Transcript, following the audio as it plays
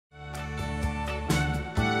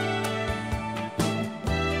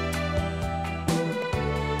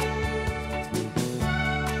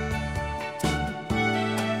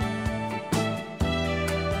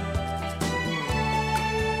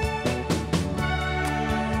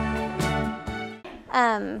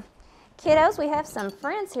Kiddos, we have some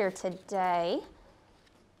friends here today,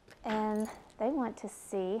 and they want to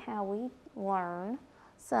see how we learn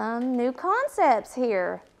some new concepts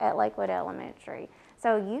here at Lakewood Elementary.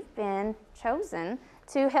 So you've been chosen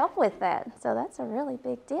to help with that. So that's a really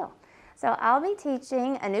big deal. So I'll be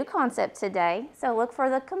teaching a new concept today. So look for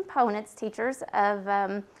the components, teachers, of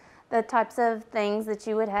the types of things that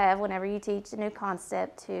you would have whenever you teach a new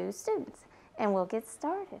concept to students. And we'll get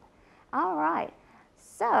started. All right.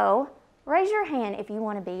 So raise your hand if you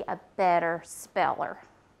want to be a better speller.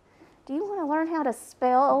 Do you want to learn how to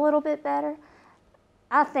spell a little bit better?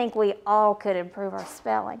 I think we all could improve our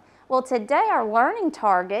spelling. Well, today our learning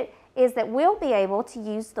target is that we'll be able to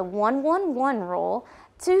use the 1-1-1 rule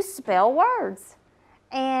to spell words.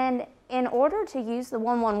 And in order to use the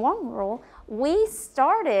 1-1-1 rule, we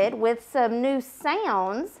started with some new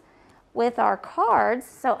sounds with our cards.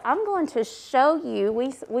 So I'm going to show you,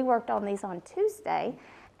 we worked on these on Tuesday,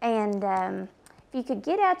 and if you could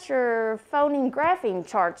get out your phoneme graphing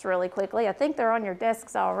charts really quickly. I think they're on your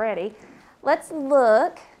desks already. Let's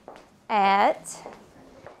look at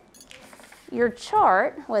your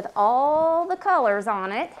chart with all the colors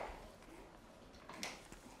on it.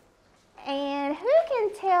 And who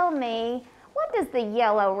can tell me, what does the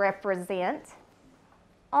yellow represent?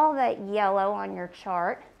 All that yellow on your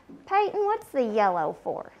chart. Peyton, what's the yellow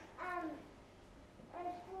for?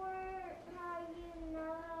 It's for how you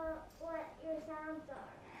know what your sounds are.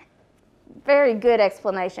 Very good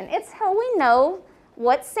explanation. It's how we know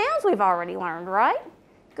what sounds we've already learned, right?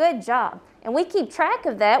 Good job. And we keep track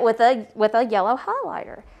of that with a yellow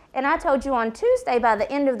highlighter. And I told you on Tuesday, by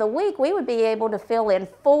the end of the week, we would be able to fill in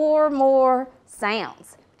 4 more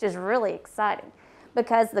sounds, which is really exciting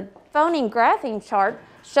because the phoneme graphing chart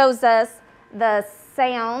shows us the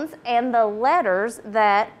sounds and the letters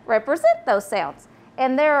that represent those sounds.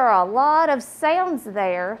 And there are a lot of sounds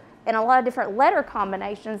there and a lot of different letter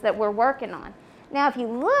combinations that we're working on. Now, if you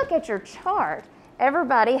look at your chart,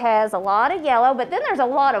 everybody has a lot of yellow, but then there's a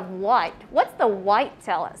lot of white. What's the white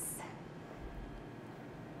tell us?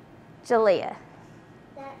 Jalea.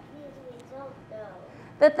 That usually don't know.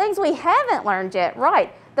 The things we haven't learned yet,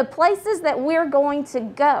 right. The places that we're going to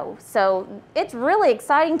go. So it's really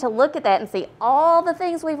exciting to look at that and see all the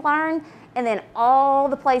things we've learned and then all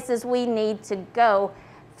the places we need to go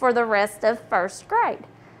for the rest of first grade.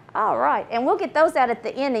 All right, and we'll get those out at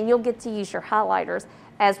the end and you'll get to use your highlighters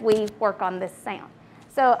as we work on this sound.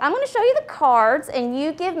 So I'm going to show you the cards and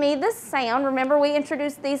you give me the sound. Remember, we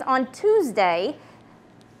introduced these on Tuesday.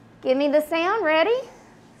 Give me the sound. Ready?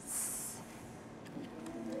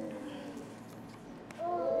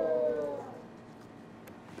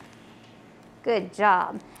 Good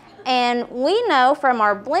job. And we know from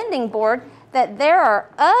our blending board that there are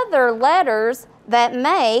other letters that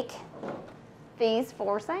make these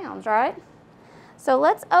 4 sounds, right? So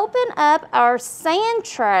let's open up our sand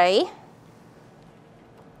tray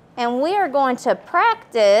and we are going to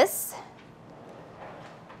practice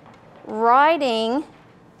writing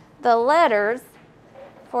the letters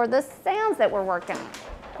for the sounds that we're working on.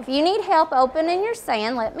 If you need help opening your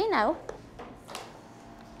sand, let me know.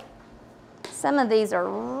 Some of these are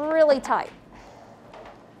really tight.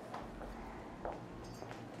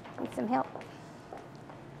 Need some help?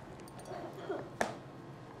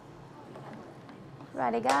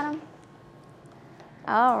 Everybody got them?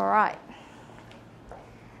 All right.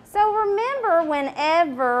 So remember,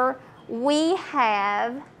 whenever we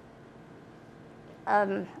have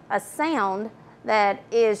a sound that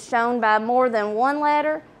is shown by more than 1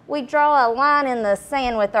 letter, we draw a line in the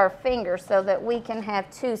sand with our finger so that we can have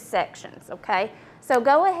 2 sections, okay? So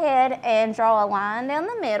go ahead and draw a line down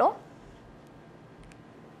the middle.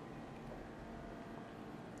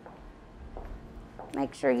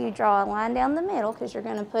 Make sure you draw a line down the middle because you're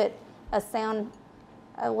going to put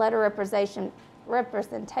a letter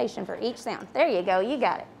representation for each sound. There you go, you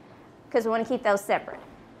got it. Because we want to keep those separate.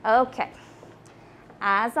 Okay.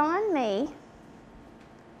 Eyes on me.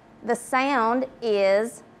 The sound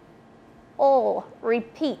is ul.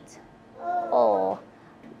 Repeat. Ul.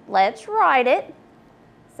 Let's write it.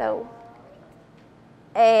 So,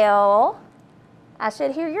 L. I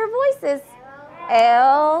should hear your voices.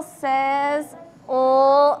 L says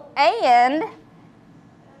ul and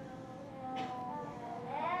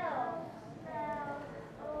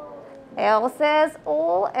L says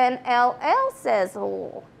ul and LL says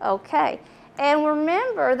ul. Okay. And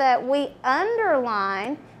remember that we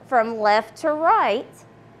underline from left to right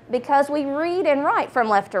because we read and write from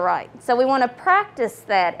left to right. So we want to practice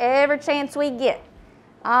that every chance we get.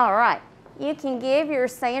 All right. You can give your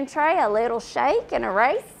sand tray a little shake and a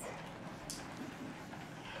race.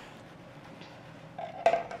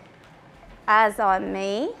 Eyes on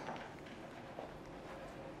me.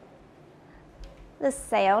 The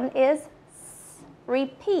sound is S.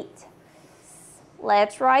 Repeat.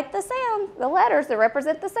 Let's write the sound, the letters that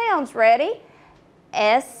represent the sounds. Ready?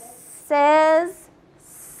 S says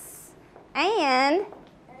S, and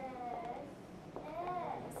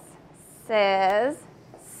says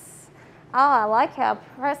S. Oh, I like how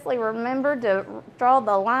Presley remembered to draw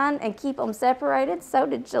the line and keep them separated. So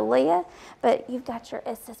did Jalea. But you've got your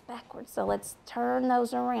S's backwards, so let's turn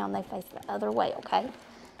those around. They face the other way, okay?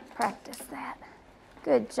 Practice that.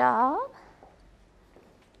 Good job.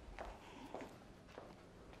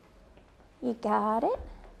 You got it.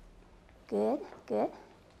 Good, good.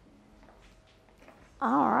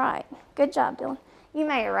 All right. Good job, Dylan. You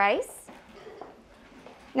may erase.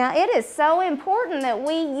 Now, it is so important that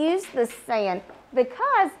we use the sand,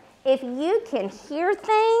 because if you can hear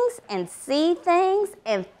things and see things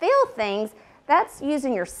and feel things, that's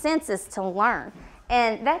using your senses to learn.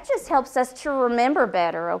 And that just helps us to remember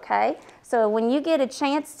better, okay? So when you get a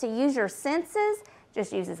chance to use your senses,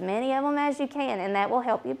 just use as many of them as you can, and that will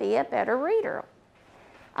help you be a better reader.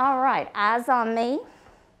 All right, eyes on me.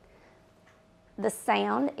 The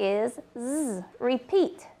sound is Z.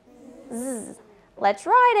 Repeat. Z. Let's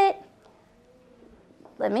write it.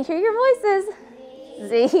 Let me hear your voices.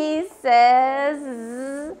 Z says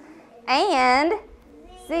Z, and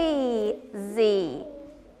Z. Z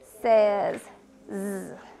says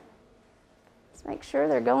Z. Let's make sure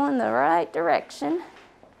they're going the right direction.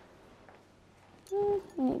 You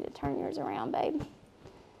need to turn yours around, babe.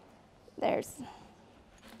 There's.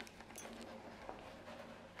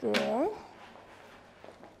 Good.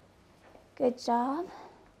 Good job.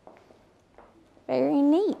 Very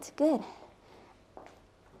neat. Good.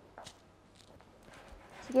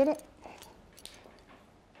 Did you get it?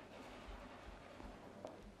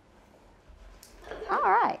 All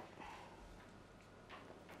right.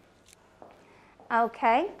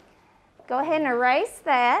 Okay. Go ahead and erase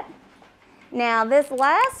that. Now, this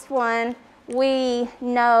last one, we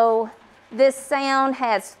know this sound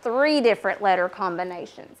has 3 different letter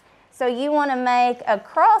combinations. So you want to make a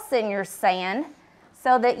cross in your sand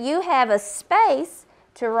so that you have a space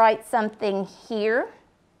to write something here,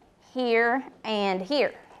 here, and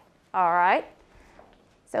here. All right?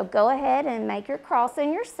 So go ahead and make your cross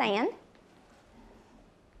in your sand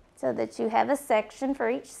so that you have a section for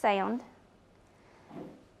each sound.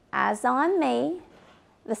 Eyes on me.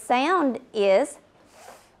 The sound is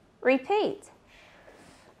repeat.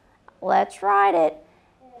 Let's write it.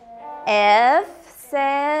 F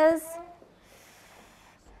says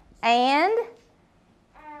and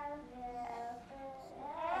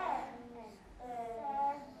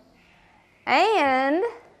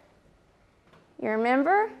you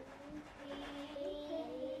remember?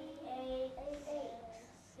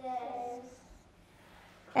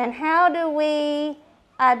 And how do we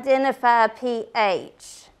identify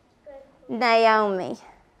PH? Naomi.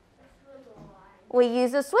 We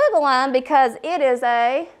use a swivel line because it is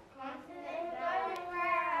a...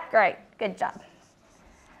 Great, good job.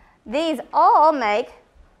 These all make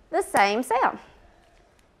the same sound.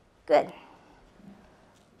 Good.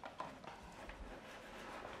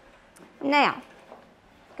 Now,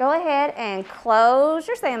 go ahead and close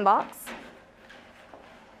your sandbox.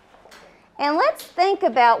 And let's think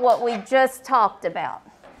about what we just talked about.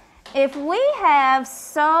 If we have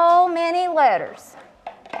so many letters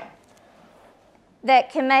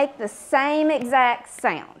that can make the same exact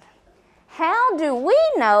sound, how do we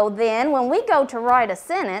know then, when we go to write a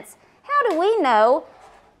sentence, how do we know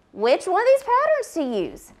which one of these patterns to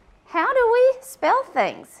use? How do we spell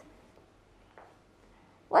things?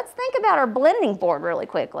 Let's think about our blending board really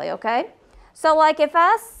quickly, okay? So like if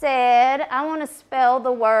I said I want to spell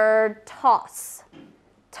the word toss,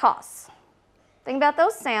 toss. Think about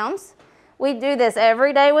those sounds. We do this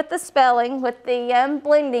every day with the spelling, with the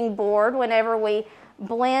blending board, whenever we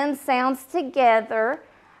blend sounds together.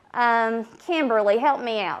 Kimberly, help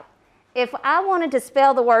me out. If I wanted to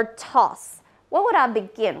spell the word toss, what would I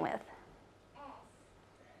begin with? S.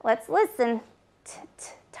 Let's listen.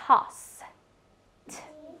 Toss. T.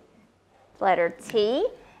 Letter T.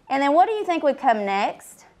 And then what do you think would come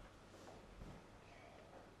next?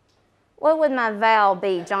 What would my vowel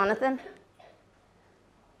be, Jonathan?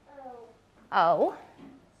 O.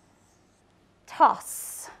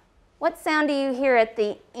 Toss. What sound do you hear at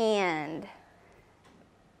the end?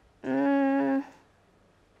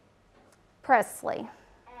 Presley.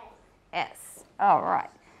 S. All right.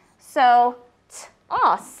 So,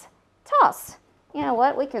 toss. Toss. You know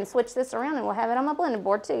what? We can switch this around and we'll have it on my blending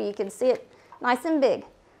board too. You can see it nice and big.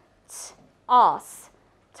 Toss.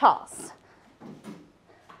 Toss.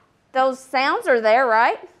 those sounds are there,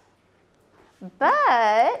 right?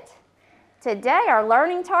 But today our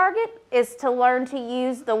learning target is to learn to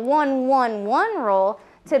use the 1-1-1 rule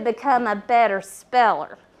to become a better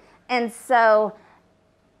speller. And so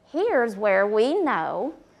here's where we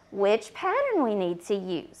know which pattern we need to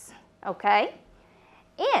use, okay?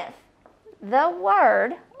 If the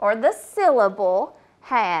word or the syllable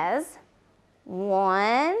has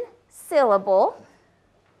one syllable,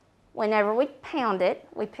 whenever we pound it,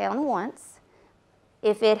 we pound once.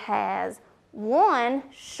 If it has one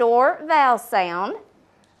short vowel sound,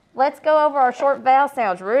 let's go over our short vowel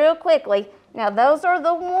sounds real quickly. Now those are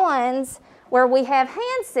the ones where we have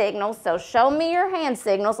hand signals, so show me your hand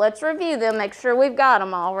signals. Let's review them, make sure we've got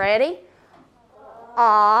them all. Ready?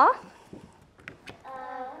 Ah,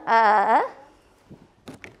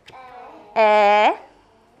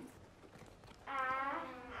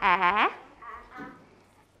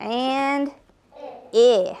 and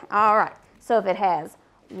I. All right, so if it has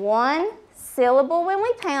one syllable when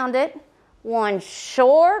we pound it, one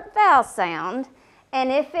short vowel sound,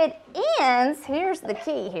 and if it ends, here's the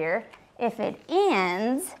key here, if it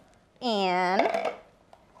ends in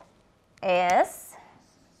S,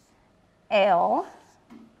 L,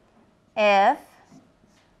 F,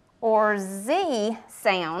 or Z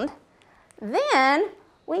sound, then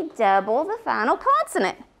we double the final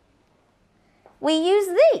consonant. We use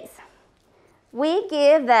these. We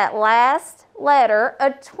give that last letter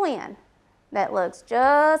a twin that looks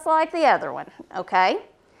just like the other one, okay?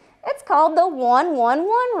 It's called the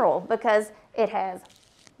 1-1-1 rule because it has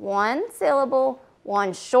one syllable,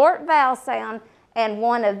 one short vowel sound, and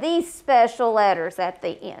one of these special letters at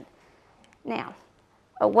the end. Now,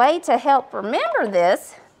 a way to help remember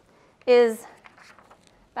this is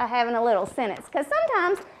by having a little sentence, because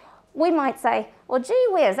sometimes we might say, well, gee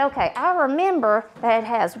whiz, okay, I remember that it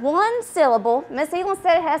has one syllable. Miss Elin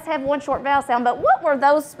said it has to have one short vowel sound, but what were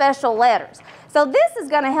those special letters? So this is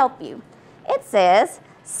going to help you. It says,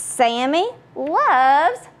 Sammy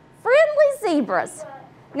loves friendly zebras.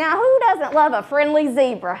 Now, who doesn't love a friendly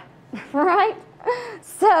zebra, right?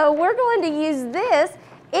 So we're going to use this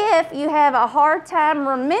if you have a hard time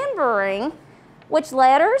remembering which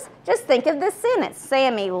letters. Just think of this sentence.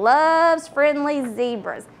 Sammy loves friendly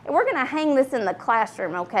zebras. And we're going to hang this in the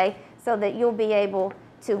classroom, okay, so that you'll be able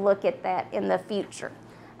to look at that in the future.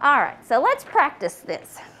 All right, so let's practice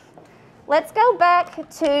this. Let's go back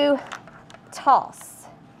to toss.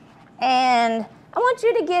 And I want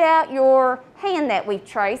you to get out your hand that we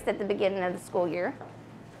traced at the beginning of the school year.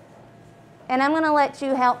 And I'm going to let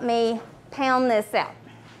you help me pound this out.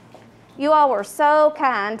 You all were so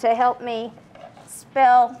kind to help me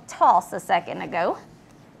spell toss a second ago.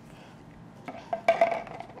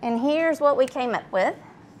 And here's what we came up with.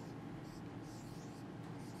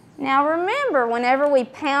 Now remember, whenever we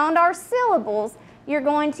pound our syllables, you're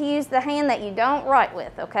going to use the hand that you don't write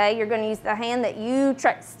with, okay? You're going to use the hand that you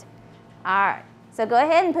traced. All right, so go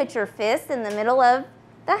ahead and put your fist in the middle of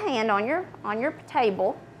the hand on your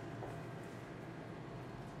table.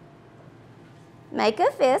 Make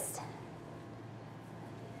a fist.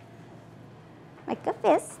 Make a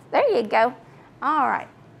fist. There you go. All right.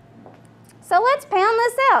 So let's pound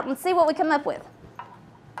this out and see what we come up with.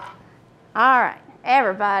 All right,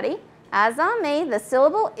 everybody, eyes on me. The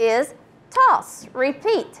syllable is toss.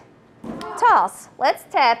 Repeat. Toss. Let's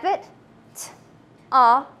tap it.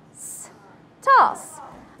 T-a-s. Toss.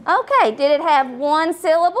 Okay, did it have one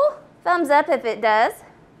syllable? Thumbs up if it does.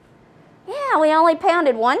 Yeah, we only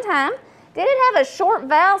pounded one time. Did it have a short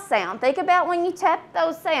vowel sound? Think about when you tap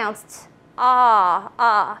those sounds. T-ah,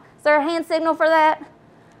 ah. Is there a hand signal for that?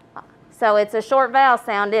 So it's a short vowel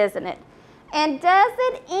sound, isn't it? And does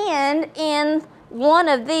it end in one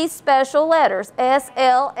of these special letters, S,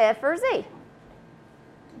 L, F, or Z?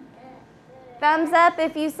 Thumbs up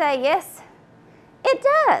if you say yes. It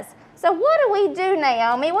does. So what do we do,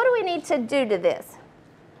 Naomi? What do we need to do to this?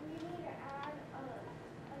 We need to add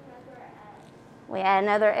another S. We add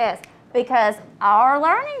another S because our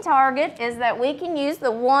learning target is that we can use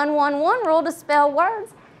the 1-1-1 rule to spell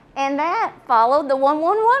words, and that followed the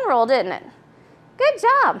 1-1-1 rule, didn't it? Good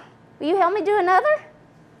job. Will you help me do another?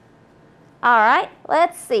 All right,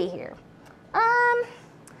 let's see here.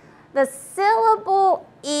 The syllable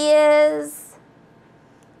is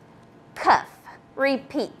cuff.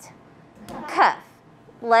 Repeat. Cuff.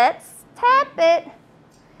 Let's tap it.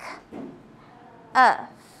 Cuff.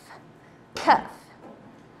 Cuff.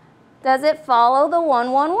 Does it follow the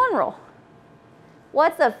 1-1-1 rule?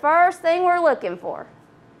 What's the first thing we're looking for?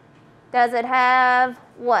 Does it have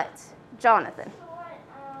what, Jonathan?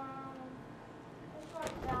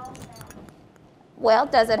 Well,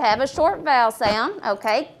 does it have a short vowel sound?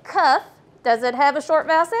 Okay. Cuff, does it have a short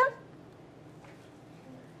vowel sound?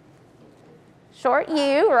 Short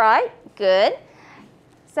U, right? Good.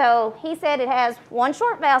 So he said it has one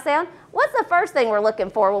short vowel sound. What's the first thing we're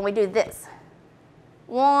looking for when we do this?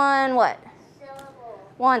 One what? Syllable.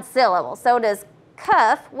 One syllable. So does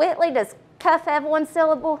cuff, Whitley, does cuff have one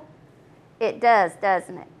syllable? It does,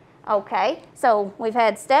 doesn't it? Okay, so we've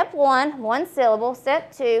had step one syllable,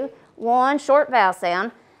 step two, one short vowel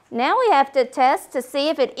sound. Now we have to test to see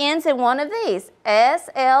if it ends in one of these, S,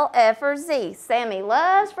 L, F, or Z. Sammy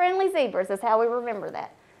loves friendly zebras, that's how we remember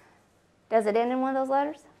that. Does it end in one of those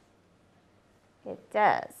letters? It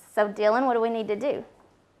does. So Dylan, what do we need to do?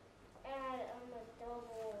 Add a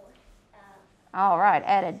double F. All right,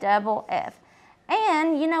 add a double F.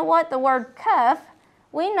 And you know what, the word cuff,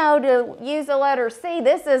 we know to use the letter C.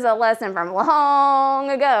 This is a lesson from long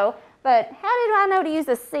ago, but how did I know to use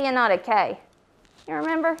a C and not a K? You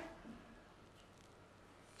remember?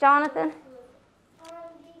 Jonathan? Because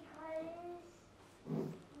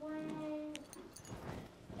when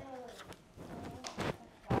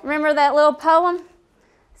Remember that little poem?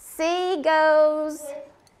 C goes,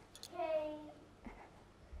 K,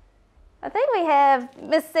 I think we have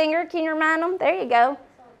Miss Singer, can you remind them? There you go.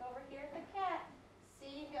 So look over here at the cat.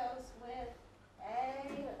 C goes with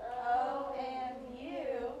A, O, and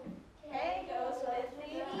U. K goes with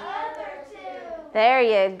the other two. There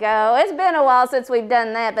you go. It's been a while since we've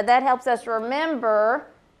done that, but that helps us remember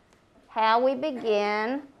how we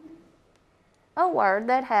begin a word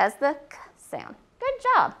that has the k sound. Good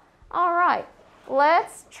job. All right,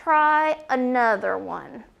 let's try another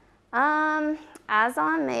one. Eyes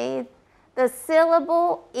on me. The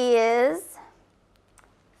syllable is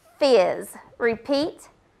fizz. Repeat,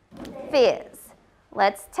 fizz.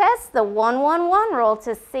 Let's test the 1-1-1 rule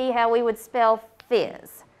to see how we would spell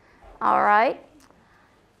fizz. All right.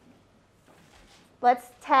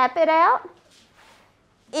 Let's tap it out.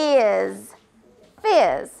 Is,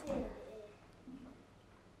 fizz.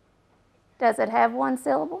 Does it have one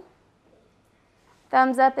syllable?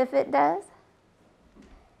 Thumbs up if it does.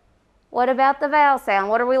 What about the vowel sound?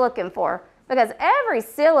 What are we looking for? Because every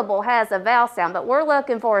syllable has a vowel sound, but we're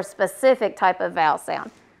looking for a specific type of vowel sound.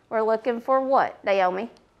 We're looking for what, Naomi?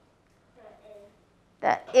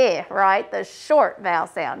 The I, right? The short vowel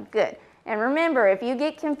sound. Good. And remember, if you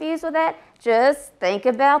get confused with that, just think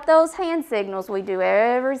about those hand signals we do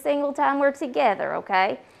every single time we're together,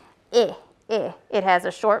 okay? I. It has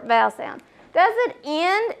a short vowel sound. Does it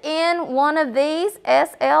end in one of these,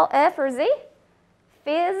 S, L, F, or Z?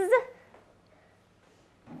 Fizz.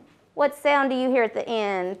 What sound do you hear at the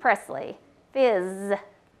end, Presley? Fizz.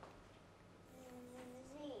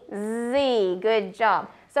 Z. Good job.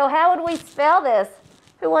 So how would we spell this?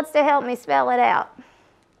 Who wants to help me spell it out?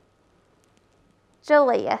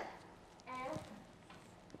 Julia. F,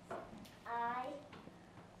 I,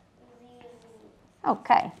 Z.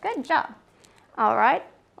 Okay, good job. All right,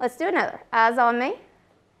 let's do another. Eyes on me.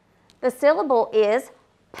 The syllable is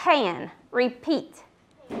pan. Repeat.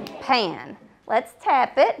 Pan. Let's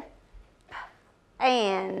tap it.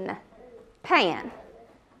 Pan. Pan.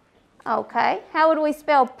 Okay, how would we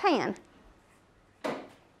spell pan?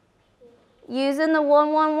 Using the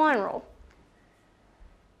 1-1-1 rule.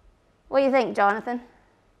 What do you think, Jonathan?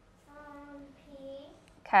 P,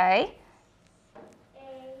 Okay.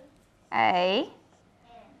 A, A.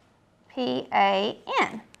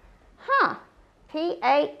 P-A-N. Huh.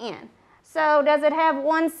 P-A-N. So does it have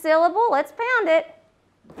one syllable? Let's pound it.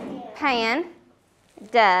 Pan.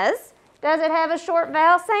 Does. Does it have a short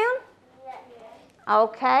vowel sound?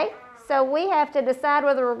 Okay. So we have to decide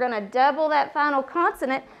whether we're going to double that final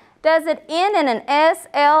consonant. Does it end in an S,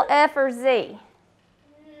 L, F, or Z?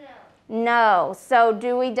 No. So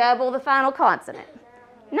do we double the final consonant?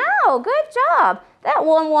 No. Good job. That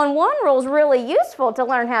 1-1-1 rule is really useful to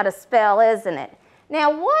learn how to spell, isn't it?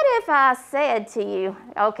 Now, what if I said to you,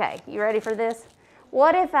 okay, you ready for this?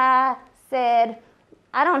 What if I said,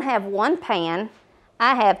 I don't have one pan,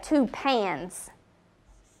 I have two pans.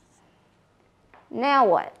 Now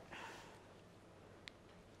what?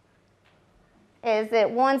 Is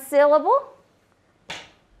it one syllable?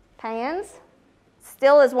 Pans.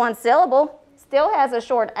 Still is one syllable. Still has a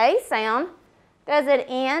short A sound. Does it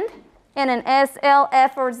end in an S, L,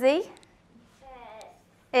 F, or Z?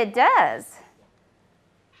 It does.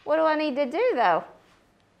 What do I need to do, though?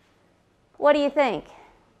 What do you think?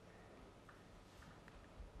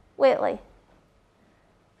 Whitley?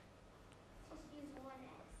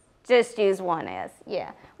 Just use one S,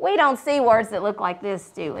 yeah. We don't see words that look like this,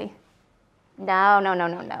 do we? No.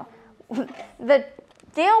 The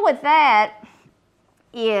deal with that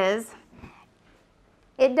is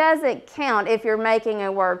it doesn't count if you're making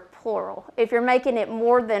a word plural. If you're making it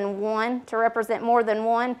more than one, to represent more than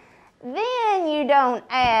one, then you don't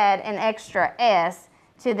add an extra S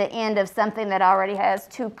to the end of something that already has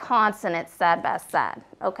two consonants side by side,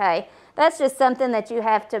 okay? That's just something that you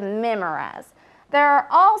have to memorize. There are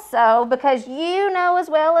also, because you know as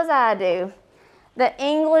well as I do, the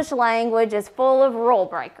English language is full of rule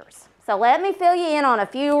breakers. So let me fill you in on a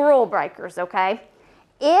few rule breakers, okay?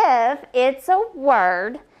 If it's a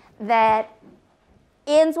word that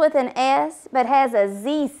ends with an S but has a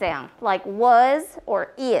Z sound, like was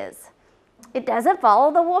or is, it doesn't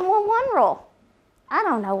follow the 1-1-1 rule. I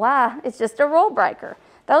don't know why, it's just a rule breaker.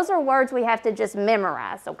 Those are words we have to just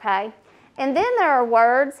memorize, okay? And then there are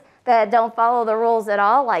words that don't follow the rules at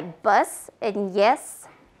all, like bus and yes.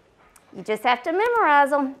 You just have to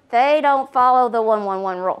memorize them. They don't follow the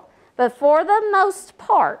 1-1-1 rule. But for the most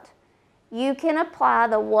part, you can apply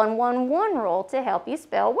the 1-1-1 rule to help you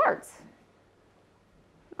spell words.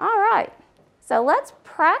 All right, so let's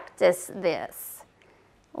practice this.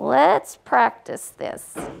 Let's practice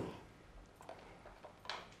this.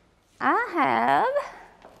 I have,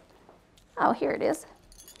 oh, here it is.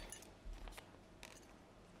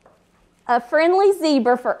 A friendly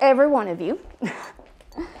zebra for every one of you.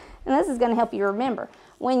 And this is going to help you remember.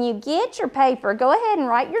 When you get your paper, go ahead and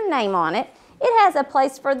write your name on it. It has a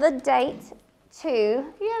place for the date too.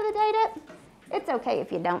 Do you have the date up? It's okay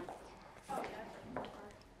if you don't.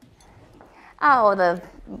 Oh, the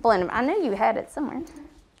blend. I knew you had it somewhere.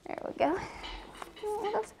 There we go.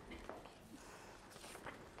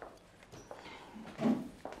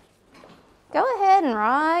 Go ahead and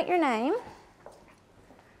write your name.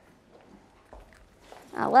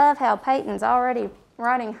 I love how Peyton's already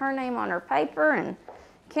writing her name on her paper, and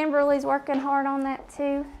Kimberly's working hard on that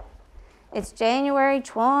too. It's January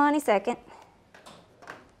 22nd.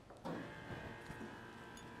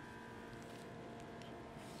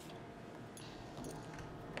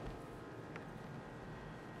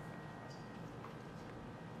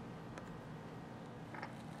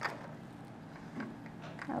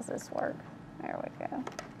 How's this work? There we go.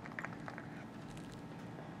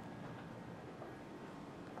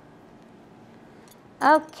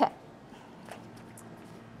 Okay.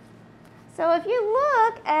 So if you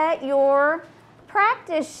look at your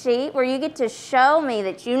practice sheet where you get to show me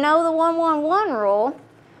that you know the 1-1-1 rule,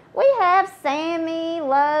 we have Sammy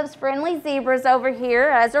loves friendly zebras over here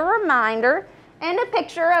as a reminder, and a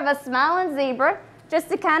picture of a smiling zebra just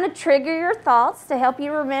to kind of trigger your thoughts to help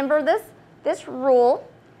you remember this rule.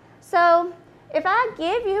 So if I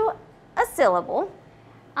give you a syllable,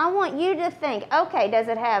 I want you to think, okay, does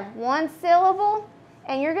it have one syllable?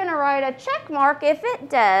 And you're going to write a check mark if it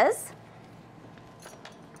does.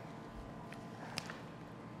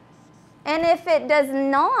 And if it does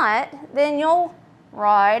not, then you'll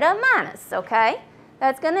write a minus, okay?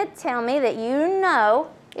 That's going to tell me that you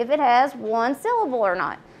know if it has one syllable or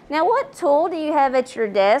not. Now, what tool do you have at your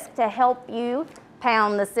desk to help you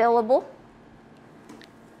pound the syllable?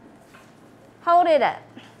 Hold it up.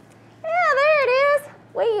 Yeah, there it is.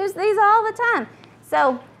 We use these all the time.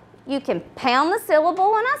 So you can pound the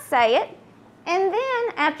syllable when I say it, and then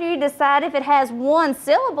after you decide if it has one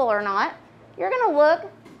syllable or not, you're going to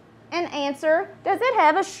look and answer, does it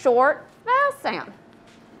have a short vowel sound?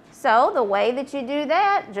 So the way that you do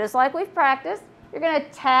that, just like we've practiced, you're going to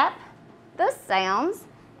tap the sounds,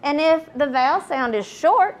 and if the vowel sound is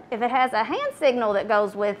short, if it has a hand signal that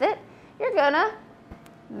goes with it, you're going to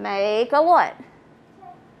make a what?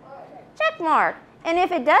 Check mark. And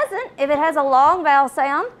if it doesn't, if it has a long vowel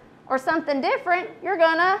sound or something different, you're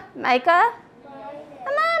going to make a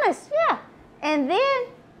minus. Yeah. And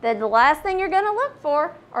then the last thing you're going to look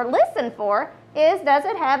for or listen for is, does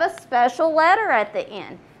it have a special letter at the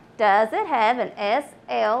end? Does it have an S,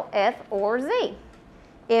 L, F, or Z?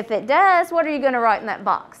 If it does, what are you going to write in that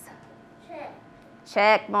box? Check.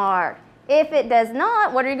 Check mark. If it does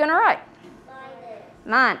not, what are you going to write?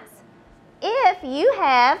 Minus. If you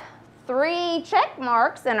have 3 check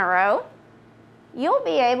marks in a row, you'll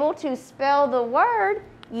be able to spell the word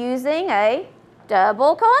using a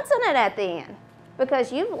double consonant at the end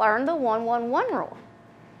because you've learned the 1-1-1 rule.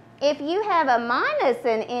 If you have a minus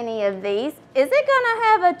in any of these, is it going to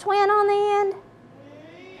have a twin on the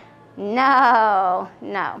end? No,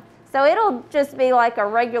 no. So it'll just be like a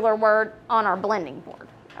regular word on our blending board,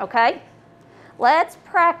 okay? Let's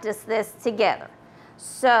practice this together.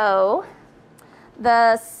 So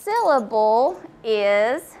the syllable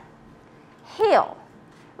is hill.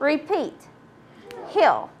 Repeat.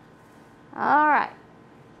 Hill. All right.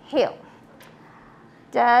 Hill.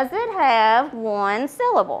 Does it have one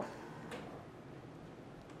syllable?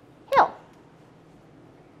 Hill.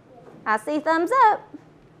 I see thumbs up.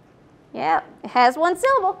 Yep, it has one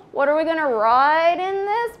syllable. What are we going to write in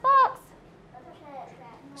this box?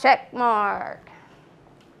 Check mark.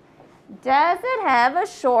 Does it have a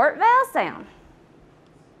short vowel sound?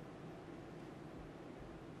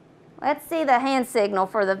 Let's see the hand signal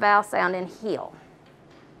for the vowel sound in heel.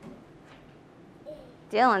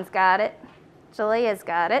 Dylan's got it. Jalea's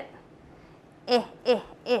got it. Does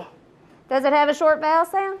it have a short vowel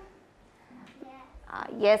sound?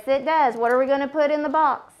 Yes, it does. What are we going to put in the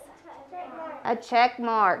box? A check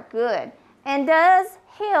mark. Good. And does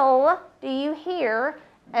hill, do you hear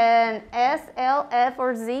an S, L, F,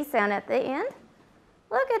 or Z sound at the end?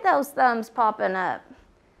 Look at those thumbs popping up.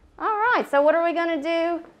 All right, so what are we going to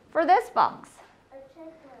do for this box?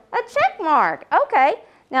 A check mark. Okay,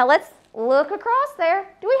 now let's look across there.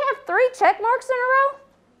 Do we have 3 check marks in a row?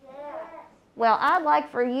 Yes. Well, I'd like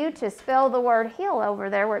for you to spell the word hill over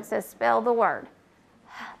there where it says spell the word.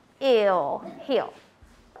 Hill.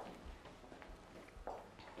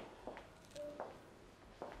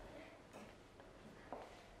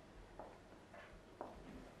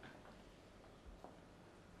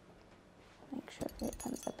 Make sure it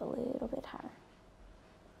comes up a little bit higher.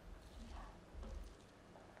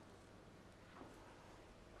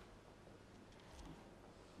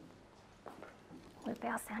 What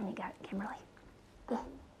vowel sound you got, Kimberly? Good.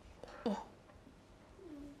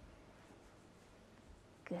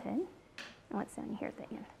 And what sound you hear at the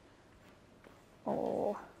end?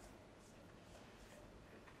 Oh.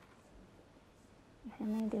 How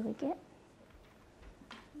many do we get?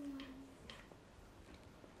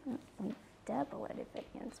 We double it if it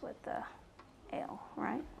ends with the L,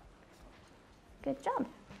 right? Good job.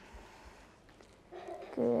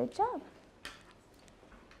 Good job.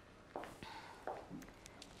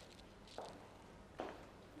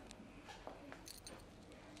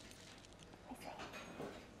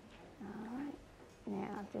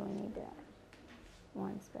 Now, do we need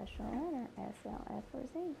one special letter, S, L, F, or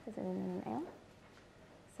Z? Is it in an L?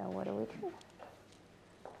 So what do we do?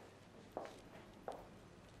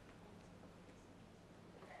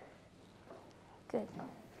 Good.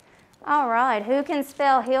 All right, who can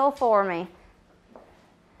spell hill for me?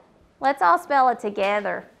 Let's all spell it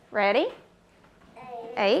together. Ready?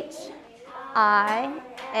 H-I-L-L.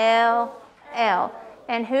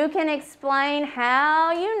 And who can explain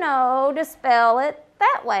how you know to spell it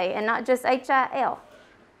that way and not just H-I-L?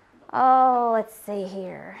 Oh, let's see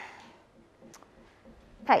here.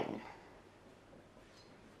 Peyton.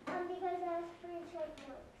 Because it has 3 check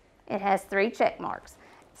marks. It has 3 check marks.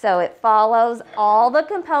 So it follows all the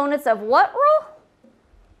components of what rule?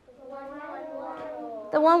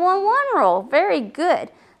 The 1-1-1 rule. Very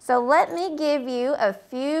good. So let me give you a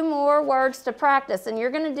few more words to practice, and you're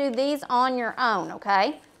going to do these on your own,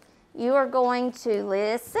 okay? You are going to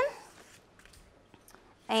listen,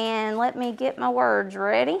 and let me get my words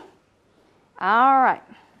ready. All right.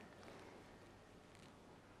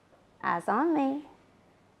 Eyes on me.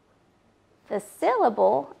 The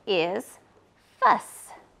syllable is fuss.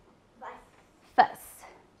 Fuss.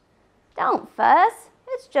 Don't fuss.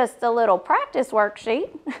 It's just a little practice worksheet.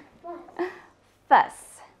 Fuss.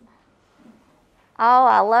 Oh,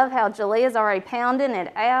 I love how Jalea's already pounding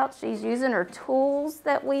it out. She's using her tools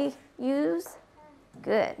that we use.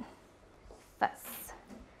 Good. Fuss.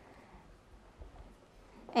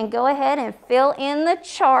 And go ahead and fill in the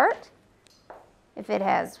chart. If it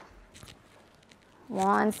has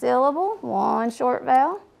 1 syllable, 1 short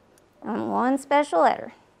vowel, and 1 special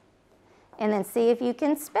letter. And then see if you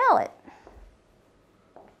can spell it.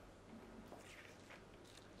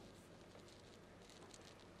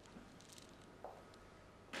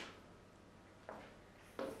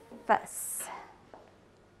 Fuss.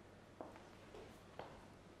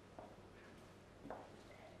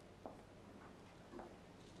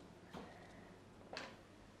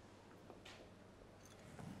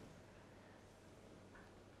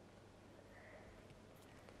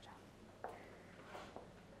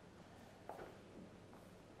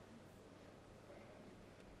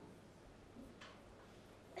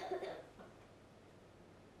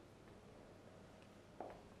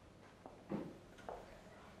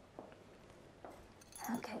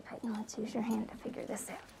 Okay, Peyton, let's use your hand to figure this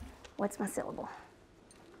out. What's my syllable?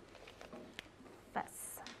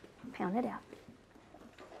 Fuss. Pound it out.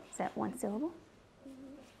 Is that 1 syllable?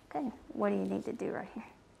 Okay, what do you need to do right here?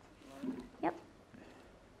 Yep.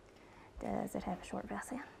 Does it have a short vowel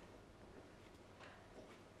sound?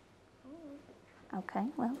 Okay,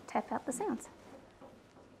 well, tap out the sounds.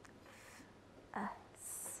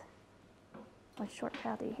 Us. What short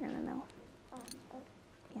vowel do you hear in the middle?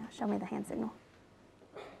 Yeah, show me the hand signal.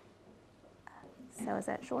 So is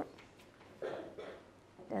that short?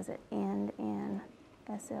 Does it end in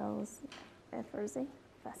SL's F or Z?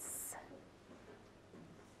 Fuss.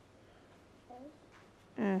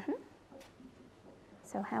 Mm-hmm.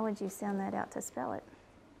 So how would you sound that out to spell it?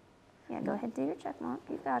 Yeah, go ahead, do your check mark.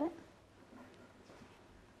 You got it.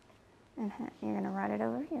 And you're going to write it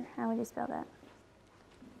over here. How would you spell that?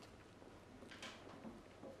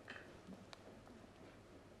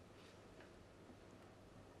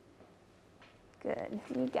 Good,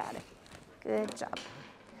 you got it. Good job.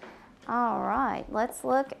 All right, let's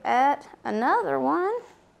look at another one.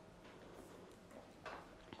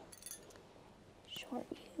 Short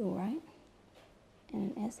U, right?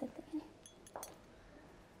 And an S at the end.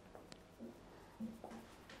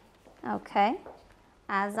 Okay,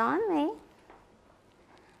 eyes on me.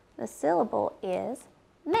 The syllable is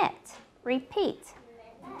met. Repeat.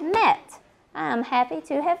 Met. I am happy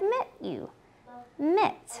to have met you.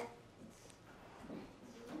 Met.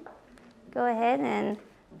 Go ahead and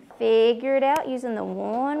figure it out using the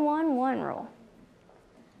 1-1-1 rule.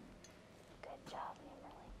 Good job,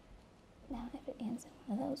 Kimberly. Now if it ends in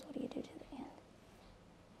one of those, what do you do to the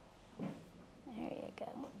end? There you go.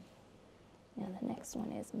 Now the next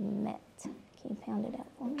one is met. Can you pound it out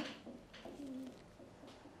for me?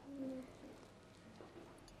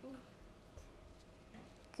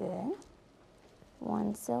 Good.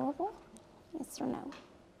 One syllable, yes or no?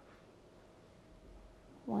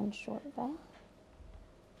 One short vowel.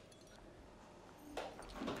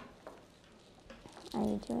 Are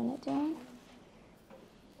you doing it, Dylan?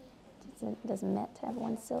 Does met have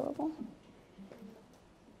one syllable?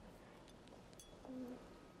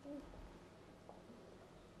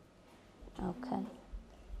 Okay.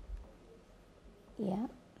 Yeah.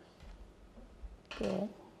 Good.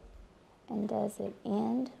 And does it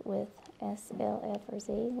end with S, L, F, or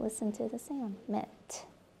Z? Listen to the sound. Met.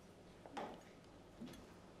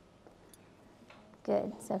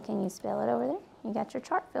 Good. So can you spell it over there? You got your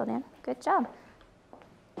chart filled in. Good job.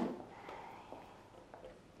 Okay,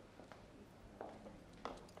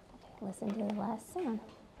 listen to the last sound.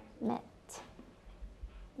 Met.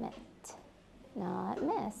 Met. Not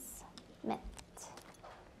miss. Met.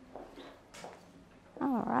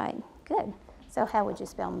 All right. Good. So how would you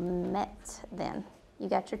spell met then? You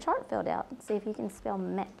got your chart filled out. See if you can spell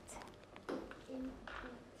met.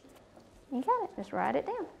 You got it. Just write it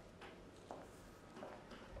down.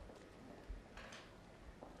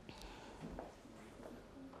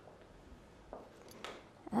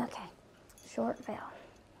 Okay. Short vowel.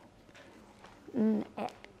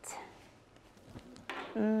 Et.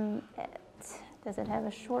 Et. Does it have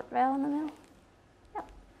a short vowel in the middle? Yep.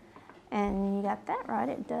 And you got that right.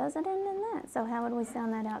 It does it end in that. So how would we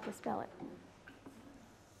sound that out to spell it?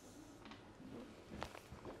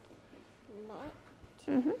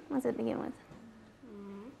 Met. What's it begin with?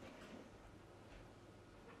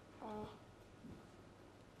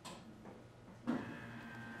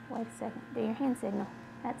 Wait a second. Do your hand signal.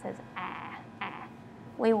 That says ah, ah.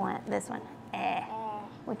 We want this one. Eh.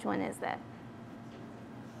 Which one is that?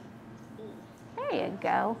 There you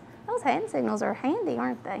go. Those hand signals are handy,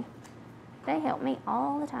 aren't they? They help me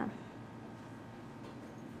all the time.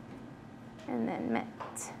 And then met.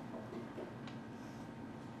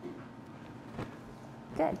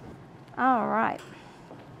 Good. All right.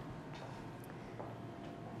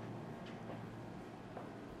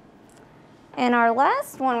 And our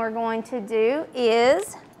last one we're going to do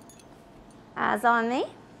is eyes on me.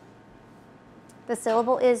 The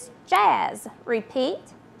syllable is jazz.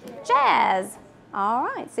 Repeat. Jazz. All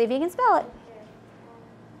right. See if you can spell it.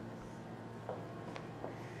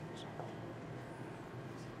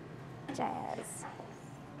 Jazz.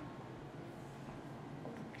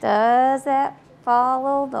 Does that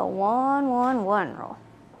follow the 1-1-1 rule?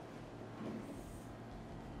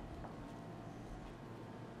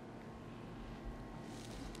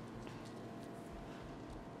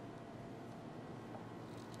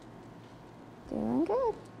 Doing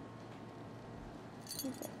good.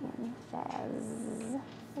 Jazz.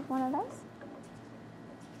 Is one of those?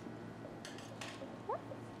 Yep.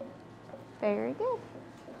 Very good.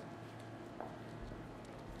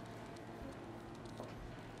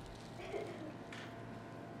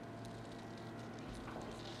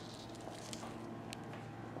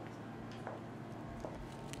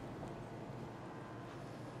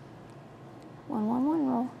 One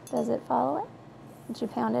rule. Does it follow it? Did you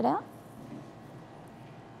pound it out?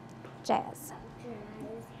 Jazz.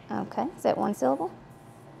 Okay. Is that one syllable?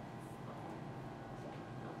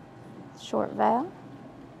 Short vowel.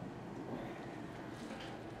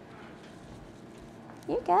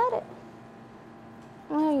 You got it.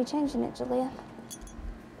 Why are you changing it, Julia?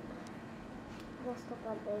 Let's look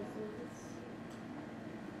at those Z's.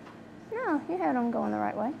 No, you had them going the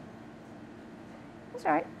right way. That's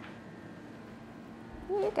right.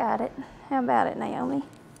 You got it. How about it, Naomi?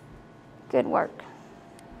 Good work.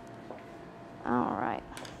 All right.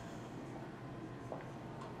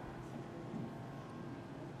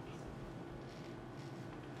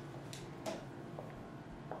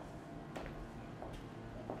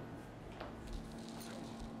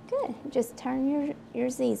 Good. Just turn your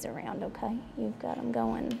Z's around, okay? You've got them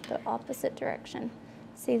going the opposite direction.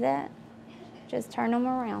 See that? Just turn them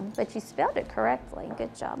around. But you spelled it correctly.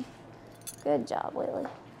 Good job. Good job, Lily.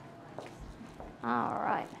 All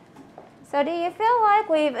right. So do you feel like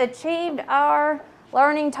we've achieved our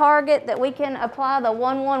learning target that we can apply the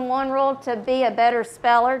 1-1-1 rule to be a better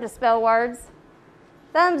speller, to spell words?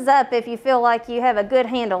 Thumbs up if you feel like you have a good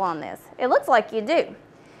handle on this. It looks like you do.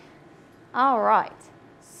 All right.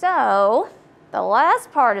 So the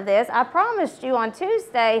last part of this, I promised you on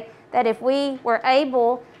Tuesday that if we were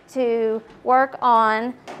able to work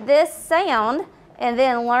on this sound and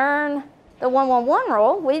then learn the 1-1-1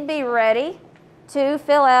 rule, we'd be ready to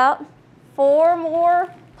fill out 4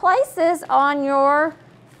 more places on your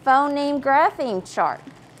phoneme grapheme chart.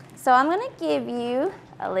 So I'm going to give you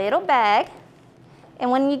a little bag, and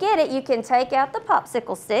when you get it, you can take out the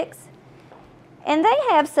popsicle sticks, and they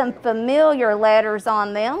have some familiar letters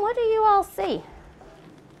on them. What do you all see?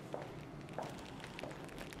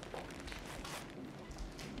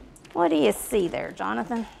 What do you see there,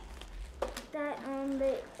 Jonathan? That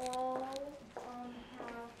they all have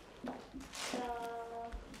the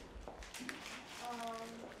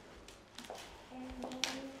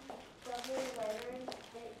double letters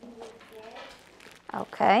that you would get.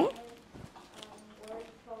 Okay. Words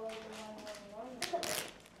followed the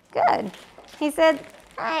 1-1-1. Good. He said,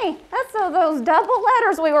 hey, that's those double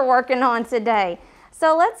letters we were working on today.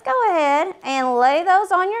 So let's go ahead and lay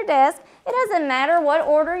those on your desk. It doesn't matter what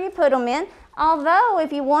order you put them in. Although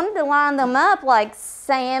if you wanted to line them up like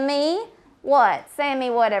Sammy, what?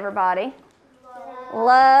 Sammy what, everybody?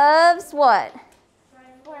 Loves what?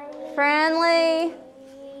 Friendly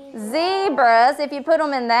zebras. If you put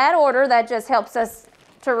them in that order, that just helps us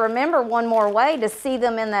to remember one more way to see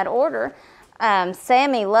them in that order.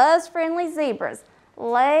 Sammy loves friendly zebras.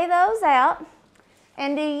 Lay those out.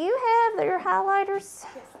 And do you have your highlighters?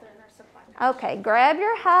 Yes, they're in our supply. Okay, grab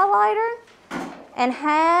your highlighter and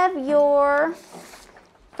have your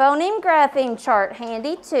phoneme grapheme chart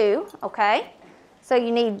handy too, okay? So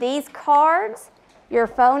you need these cards, your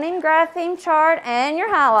phoneme grapheme chart, and your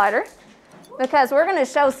highlighter, because we're going to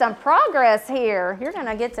show some progress here. You're going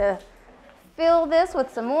to get to fill this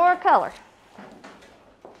with some more color.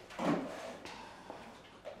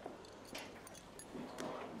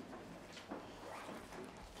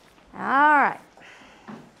 All right.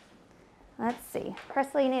 Let's see.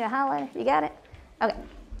 Presley, you need a highlighter? You got it? Okay.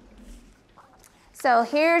 So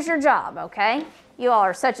here's your job, okay? You all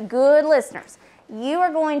are such good listeners. You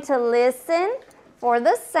are going to listen for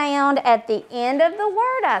the sound at the end of the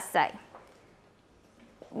word I say.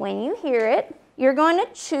 When you hear it, you're going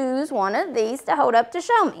to choose one of these to hold up to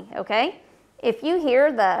show me, okay? If you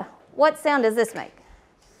hear the, what sound does this make?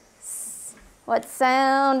 What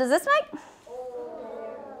sound does this make?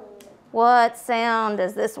 What sound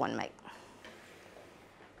does this one make?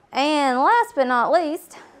 And last but not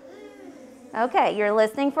least, okay, you're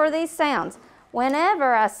listening for these sounds.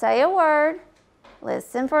 Whenever I say a word,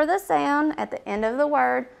 listen for the sound at the end of the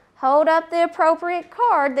word. Hold up the appropriate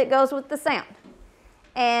card that goes with the sound.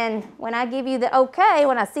 And when I give you the okay,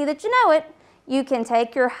 when I see that you know it, you can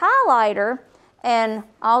take your highlighter and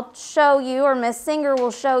I'll show you, or Miss Singer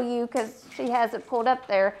will show you, because she has it pulled up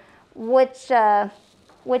there, which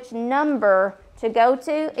number to go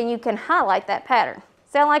to, and you can highlight that pattern.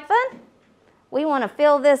 Sound like fun? We want to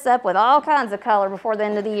fill this up with all kinds of color before the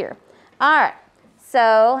end of the year. All right,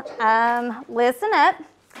 so listen up.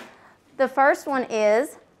 The first one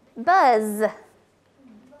is buzz.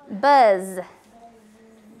 Buzz.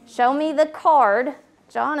 Show me the card.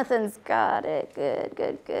 Jonathan's got it. Good,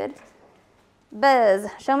 good, good. Buzz.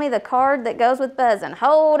 Show me the card that goes with buzz and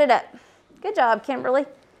hold it up. Good job, Kimberly.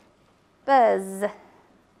 Buzz.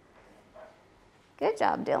 Good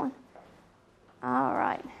job, Dylan. All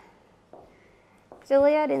right.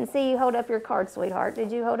 Julia, I didn't see you hold up your card, sweetheart.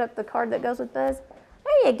 Did you hold up the card that goes with buzz?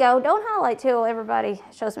 There you go. Don't highlight till everybody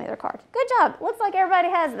shows me their card. Good job. Looks like everybody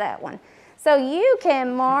has that one. So you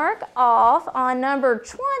can mark off on number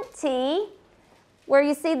 20 where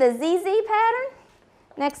you see the ZZ pattern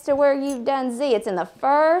next to where you've done Z. It's in the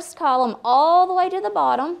first column all the way to the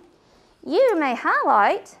bottom. You may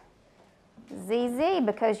highlight ZZ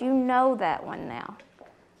because you know that one now.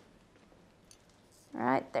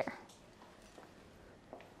 Right there.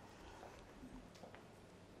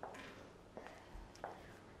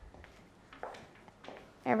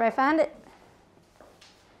 Everybody find it?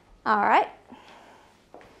 All right.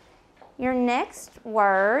 Your next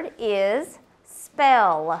word is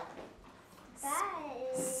spell.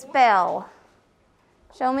 Spell.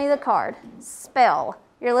 Show me the card. Spell.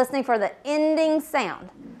 You're listening for the ending sound.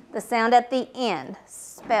 The sound at the end.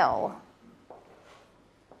 Spell.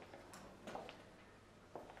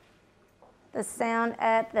 The sound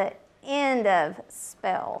at the end of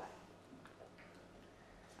spell.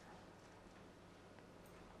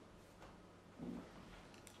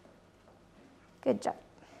 Good job.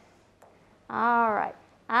 All right.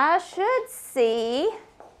 I should see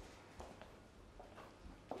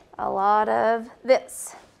a lot of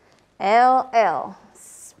this. LL.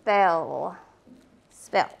 Spell.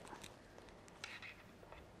 Spell.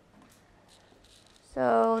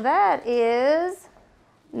 So that is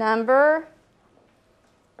number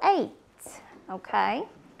 8. Okay. I don't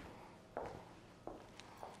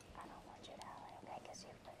want you to highlight, okay, because you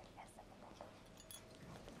put it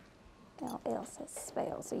as a LL says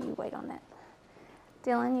spell, so you wait on that.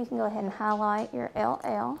 Dylan, you can go ahead and highlight your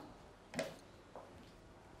LL.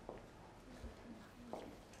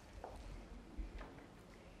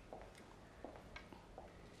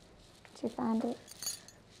 Did you find it?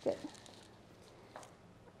 Good.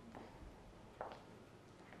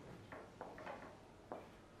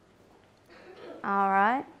 All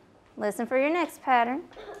right. Listen for your next pattern.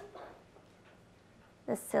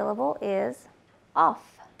 The syllable is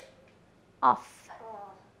off. Off.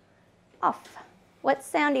 Off. What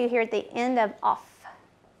sound do you hear at the end of off?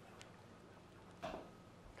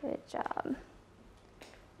 Good job.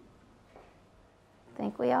 I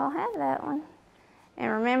think we all have that one.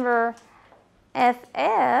 And remember,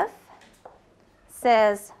 FF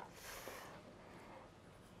says F,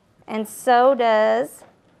 and so does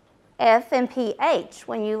F and PH.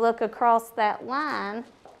 When you look across that line,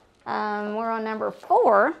 we're on number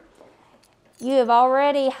 4. You have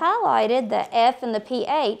already highlighted the F and the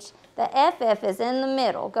PH. The FF is in the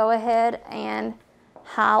middle. Go ahead and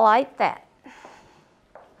highlight that. You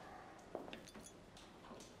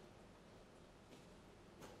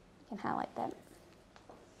can highlight that.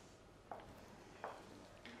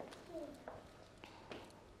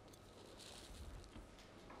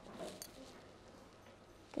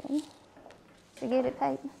 Good. Did you get it,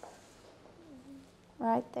 Peyton?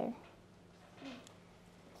 Right there.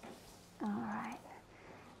 All right.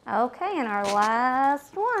 Okay, and our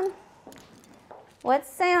last one. What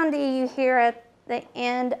sound do you hear at the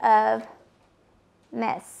end of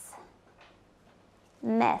mess?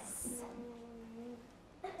 Mess.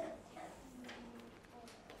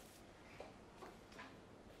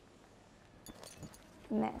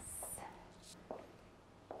 Mess.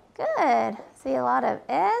 Good. See a lot of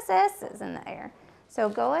SS's in the air. So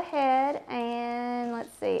go ahead and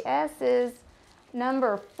let's see. S is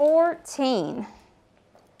number 14.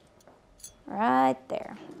 Right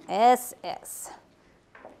there. SS.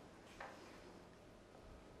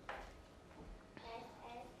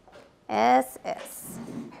 SS.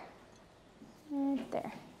 Right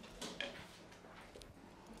there.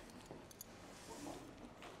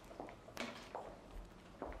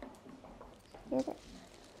 Get it?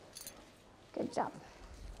 Good job.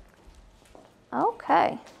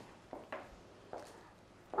 Okay.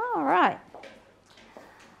 All right.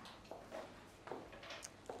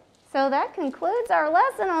 So that concludes our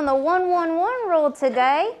lesson on the 1-1-1 rule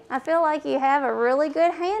today. I feel like you have a really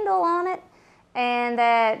good handle on it, and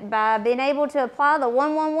that by being able to apply the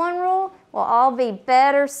 1-1-1 rule, we'll all be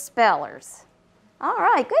better spellers. All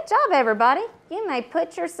right, good job, everybody. You may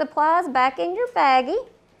put your supplies back in your baggie.